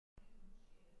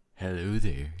Hello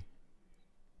there,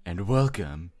 and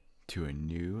welcome to a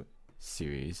new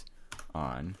series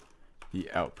on The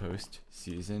Outpost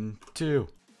Season 2.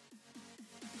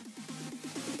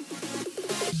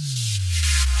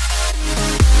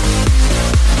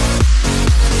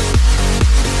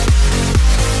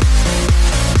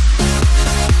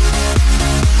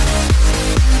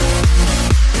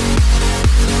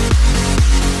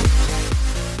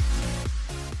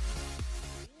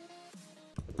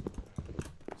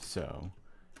 So,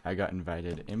 I got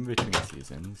invited in between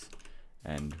seasons,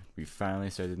 and we finally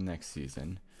started the next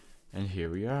season, and here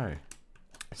we are.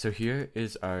 So here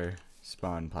is our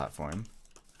spawn platform.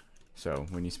 So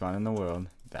when you spawn in the world,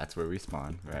 that's where we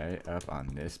spawn, right up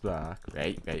on this block,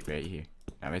 right here,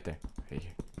 not right there, right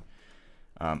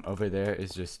here. Over there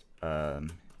is just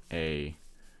a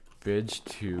bridge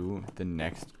to the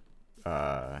next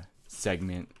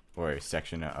segment or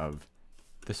section of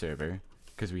the server,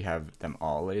 because we have them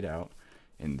all laid out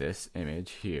in this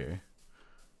image here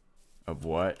of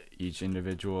what each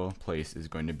individual place is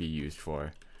going to be used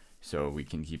for, so we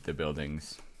can keep the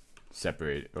buildings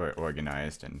separate or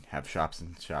organized and have shops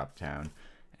in shop town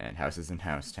and houses in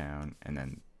house town. And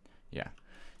then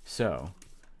so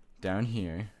down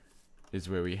here is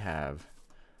where we have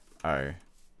our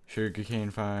sugarcane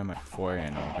farm, 4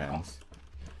 animal pens,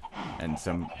 and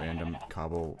some random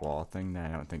cobble wall thing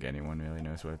that I don't think anyone really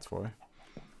knows what it's for.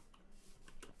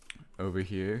 Over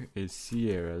here is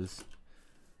Sierra's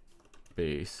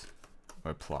base,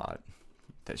 or plot,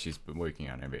 that she's been working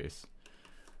on her base.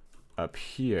 Up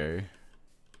here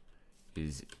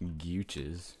is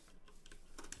Gooch's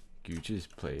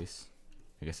place.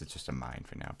 I guess it's just a mine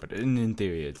for now, but in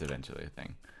theory it's eventually a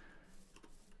thing.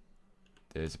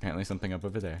 There's apparently something up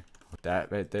over there.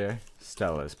 That right there,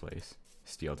 Stella's place,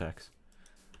 Steel Tex.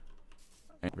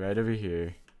 And right over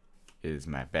here is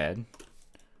my bed,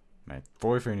 my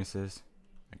 4 furnaces,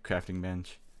 my crafting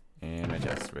bench, and my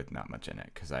chest with not much in it,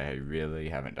 because I really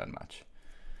haven't done much.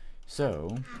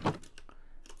 So,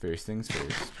 first things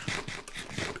first,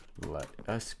 let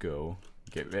us go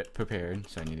get prepared.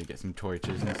 So I need to get some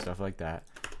torches and stuff like that,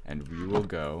 and we will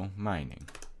go mining.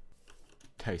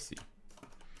 Ticey.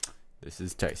 This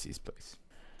is Ticey's place.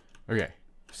 Okay,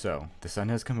 so the sun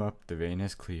has come up, the rain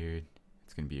has cleared,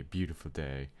 it's going to be a beautiful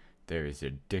day. There is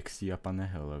a Dixie up on the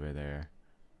hill over there,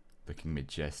 looking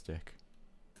majestic.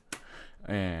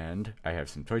 And I have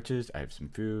some torches, I have some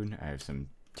food, I have some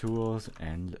tools,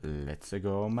 and let's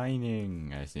go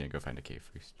mining. I just need to go find a cave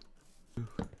first.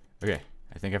 Okay,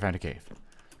 I think I found a cave.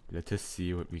 Let us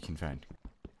see what we can find.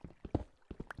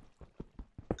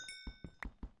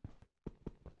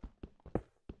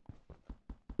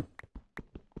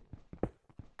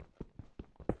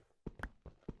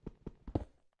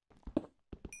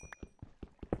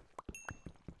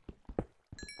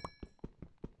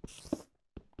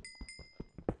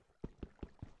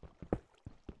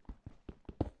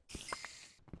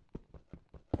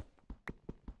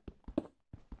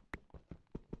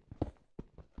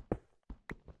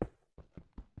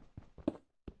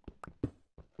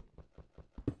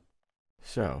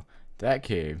 So, that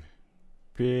cave,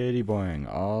 pretty boring.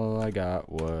 All I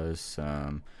got was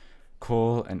some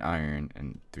coal and iron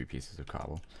and 3 pieces of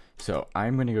cobble. So,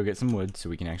 I'm going to go get some wood so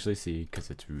we can actually see, because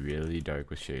it's really dark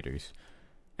with shaders.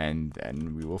 And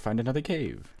then we will find another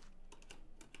cave.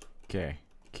 Okay,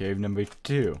 cave number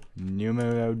 2,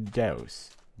 numero dos.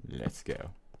 Let's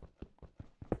go.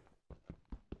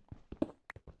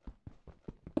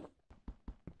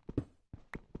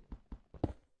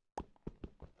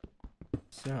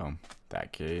 So,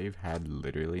 that cave had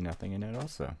literally nothing in it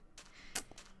also.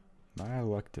 My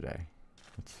luck today.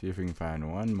 Let's see if we can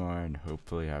find one more and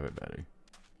hopefully have it better.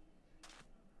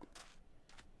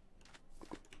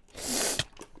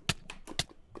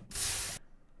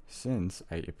 Since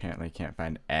I apparently can't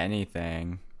find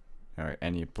anything or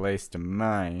any place to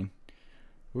mine,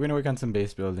 we're gonna work on some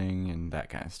base building and that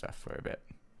kind of stuff for a bit.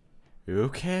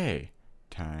 Okay,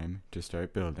 time to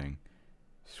start building.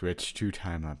 Switch to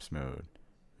time-lapse mode.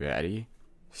 Ready,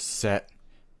 set,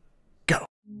 go!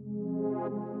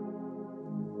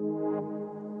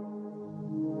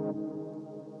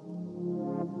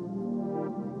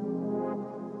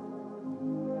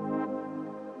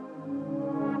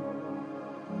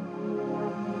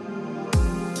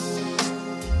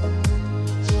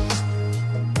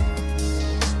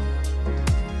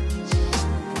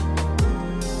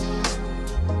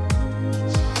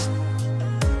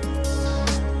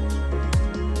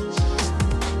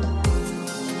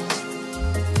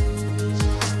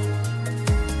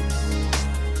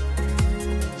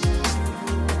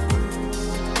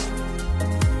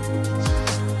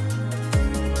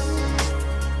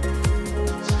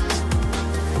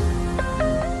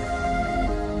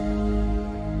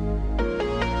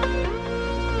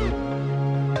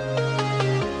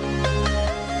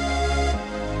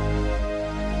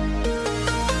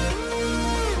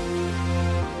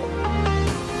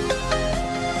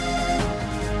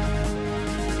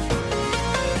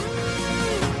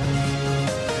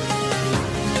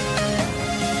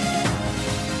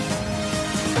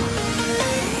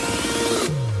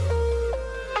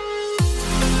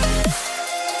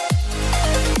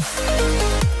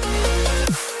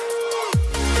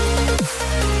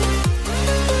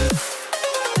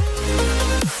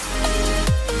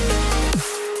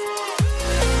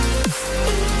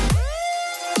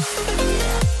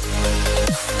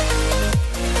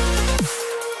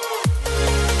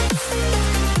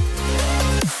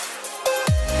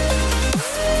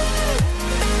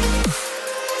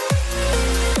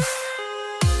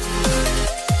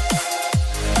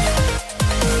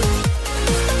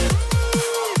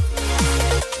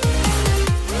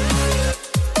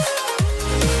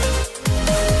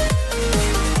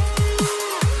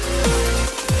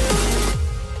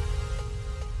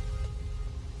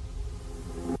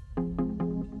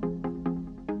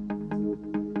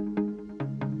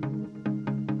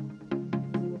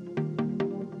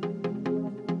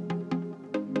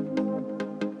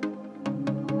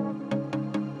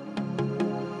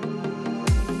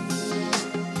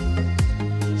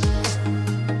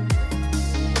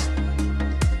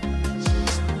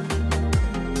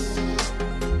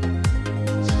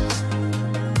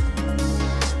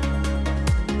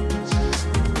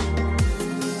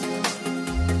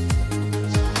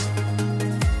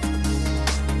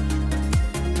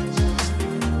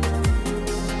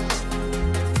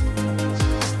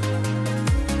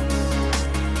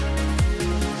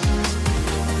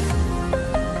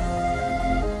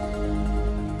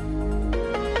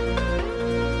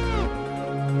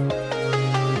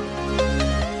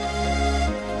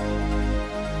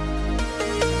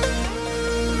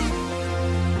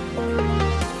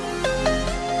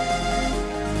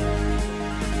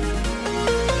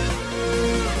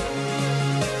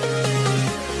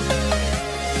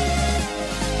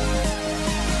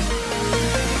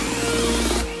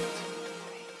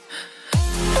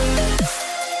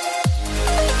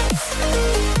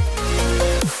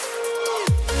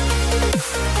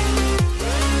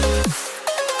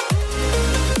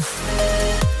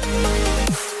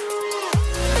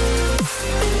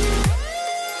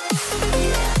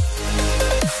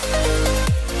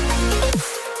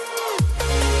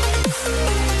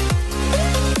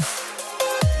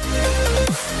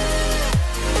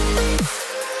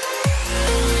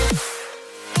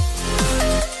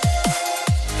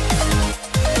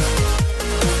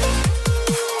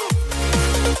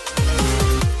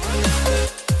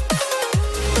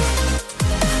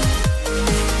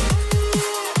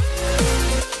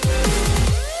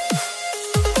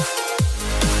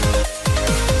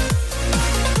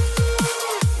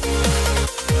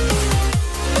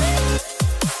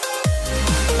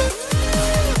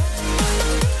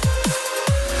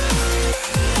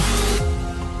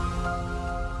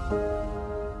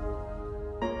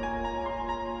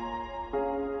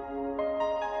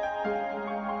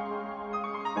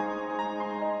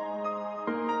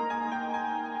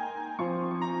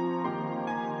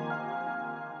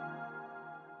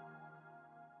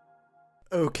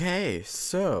 Okay,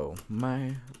 so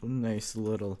my nice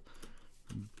little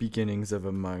beginnings of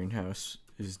a mine house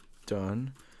is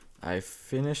done. I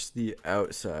finished the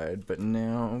outside, but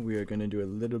now we are going to do a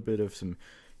little bit of some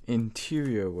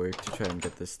interior work to try and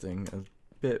get this thing a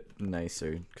bit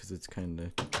nicer, because it's kind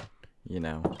of, you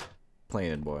know,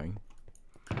 plain and boring.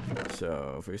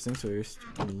 So first things first,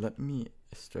 let me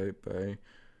start by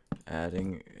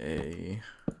adding a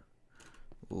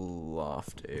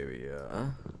loft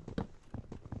area.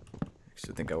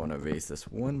 Actually, I think I want to raise this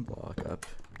one block up,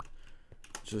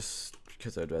 just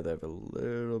because I'd rather have a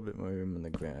little bit more room on the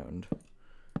ground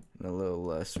and a little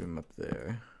less room up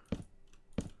there.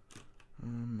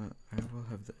 I will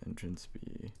have the entrance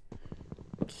be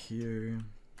here.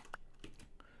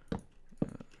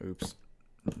 Oops.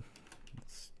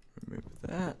 Let's remove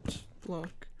that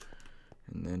block,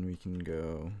 and then we can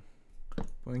go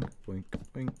boink, boink,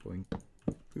 boink, boink,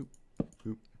 boop, boop,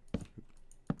 boop,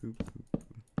 boop, boop,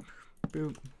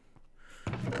 boop.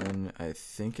 And I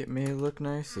think it may look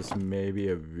nice. This may be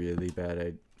a really bad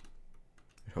idea.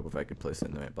 I hope if I could place it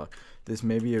in the right block. This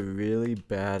may be a really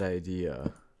bad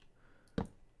idea.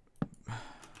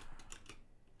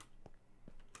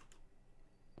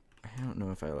 I don't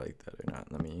know if I like that or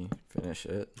not. Let me finish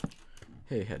it.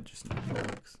 Hey, head just not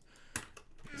blocks.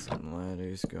 Get some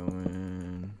ladders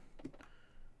going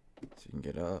so you can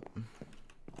get up.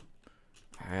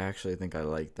 I actually think I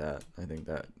like that. I think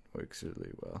that works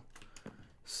really well.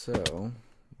 So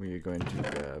we are going to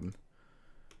grab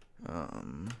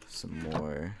some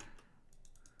more.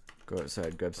 Go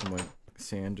outside, grab some more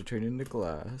sand to turn into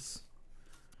glass.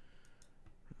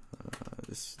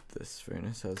 This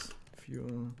furnace has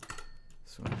fuel.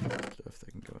 This one has stuff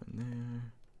that can go in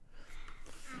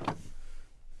there.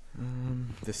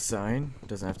 This sign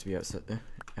doesn't have to be out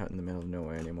in the middle of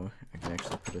nowhere anymore. I can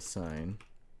actually put a sign.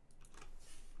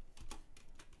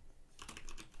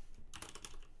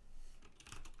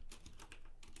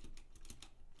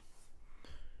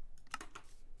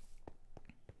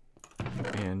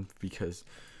 And because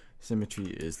symmetry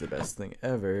is the best thing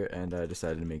ever, and I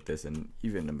decided to make this an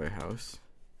even number house.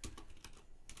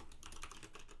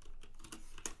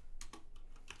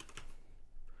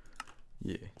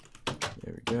 Yeah,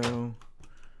 there we go.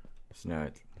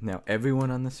 So now everyone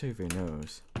on the server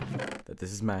knows that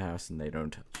this is my house and they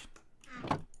don't touch.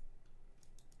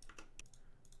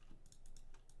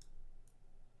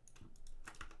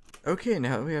 Okay,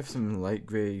 now we have some light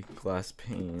gray glass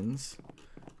panes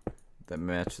that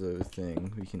match the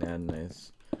thing. We can add a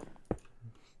nice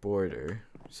border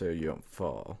so you don't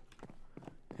fall.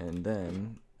 And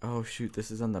then, oh shoot, this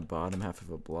is on the bottom half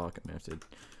of a block. I'm gonna have to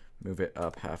move it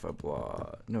up half a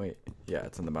block. No wait, yeah,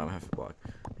 it's on the bottom half of a block.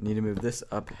 I need to move this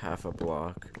up half a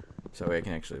block so I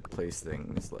can actually place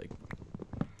things like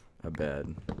a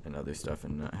bed and other stuff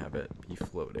and not have it be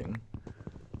floating.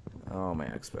 Oh, my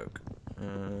axe broke.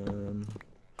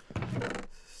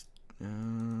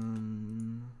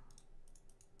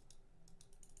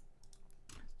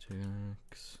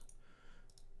 Sticks,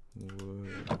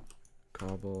 wood,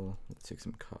 cobble. Let's take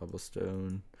some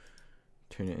cobblestone,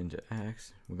 turn it into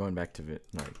axe. We're going back to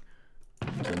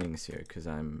beginnings here because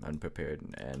I'm unprepared,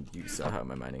 and you saw how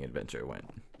my mining adventure went.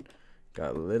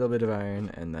 Got a little bit of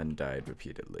iron and then died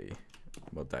repeatedly.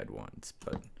 Well, died once,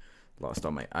 but lost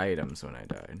all my items when I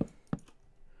died.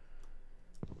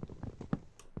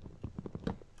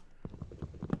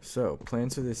 So,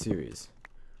 plans for this series.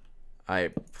 I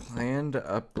plan to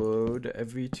upload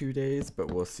every 2 days,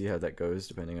 but we'll see how that goes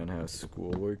depending on how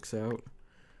school works out.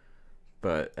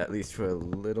 But at least for a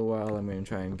little while, I'm going to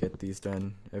try and get these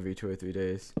done every 2 or 3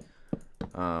 days.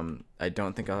 I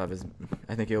don't think I'll have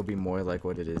I think it'll be more like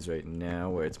what it is right now,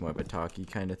 where it's more of a talky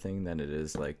kind of thing than it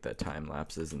is like the time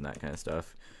lapses and that kind of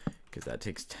stuff, because that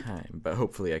takes time. But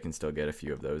hopefully I can still get a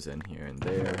few of those in here and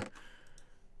there,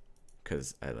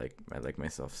 because I like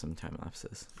myself some time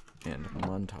lapses and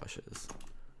montages.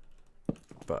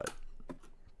 But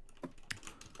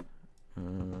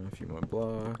a few more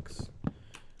blocks.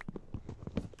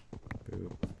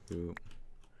 Boop, boop.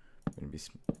 I'm gonna be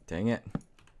dang it.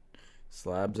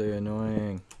 Slabs are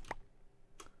annoying.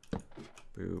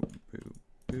 Boop, boop,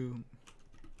 boop.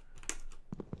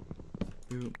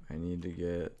 Boop. I need to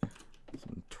get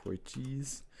some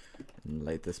torches and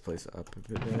light this place up a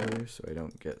bit better so I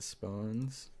don't get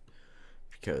spawns,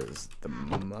 because the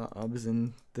mobs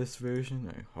in this version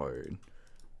are hard.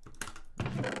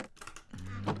 That's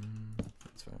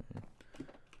fine.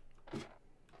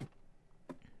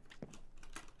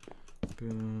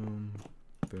 Boom,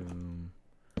 boom.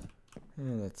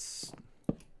 Yeah, that's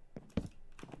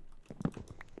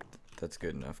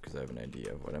good enough because I have an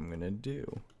idea of what I'm gonna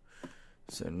do.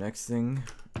 So next thing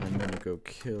I'm gonna go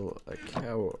kill a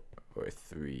cow or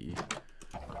 3.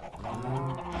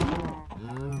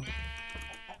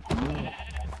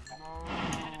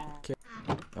 Okay.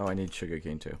 Oh, I need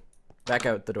sugarcane too. Back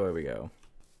out the door we go.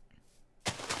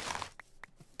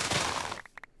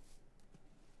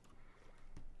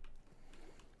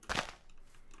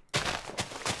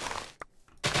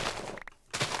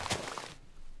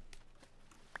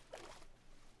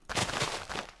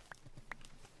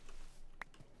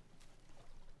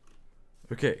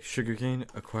 Okay, sugarcane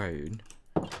acquired.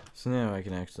 So now I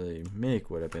can actually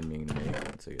make what I've been meaning to make.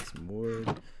 Let's get some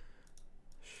wood,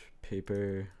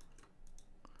 paper,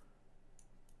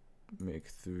 make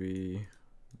 3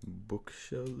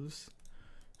 bookshelves.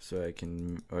 So I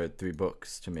can, or 3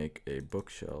 books to make a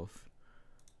bookshelf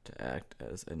to act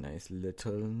as a nice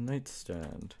little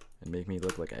nightstand and make me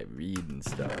look like I read and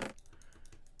stuff.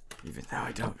 Even though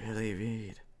I don't really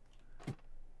read.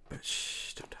 But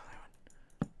shh, don't tell anyone.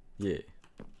 Yeah.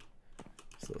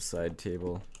 This little side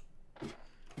table.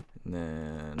 And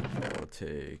then I'll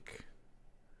take,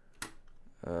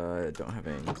 I don't have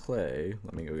any clay.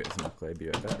 Let me go get some clay, be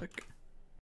right back.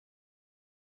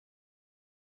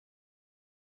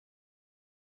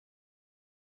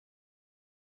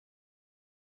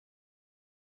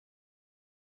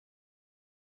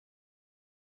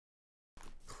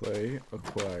 Clay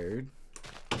acquired.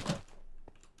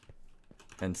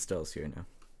 And Stell's here now.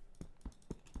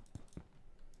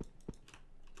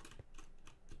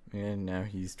 And now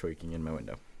he's twerking in my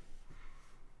window.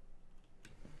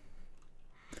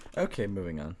 Okay,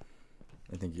 moving on.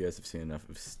 I think you guys have seen enough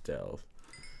of Stell.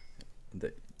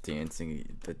 The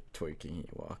dancing, the twerking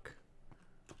walk.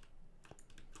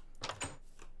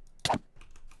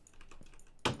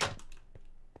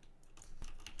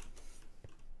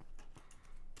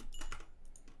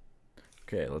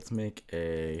 Okay, let's make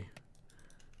a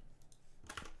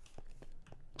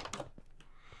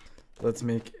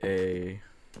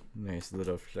nice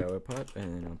little flower pot,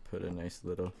 and then I'll put a nice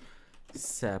little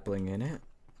sapling in it.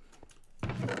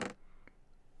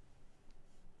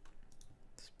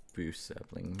 Spruce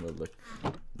sapling will look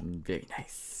very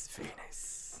nice, very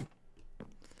nice.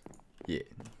 Yeah.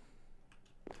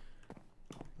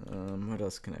 What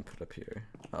else can I put up here?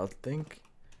 I'll think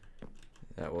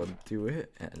that will do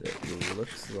it, and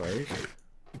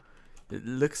it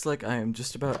looks like I am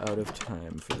just about out of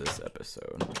time for this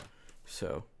episode.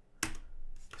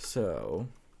 So,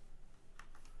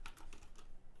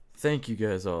 thank you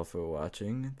guys all for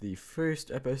watching the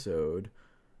first episode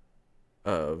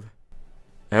of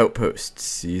Outpost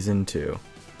Season 2.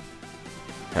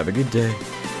 Have a good day.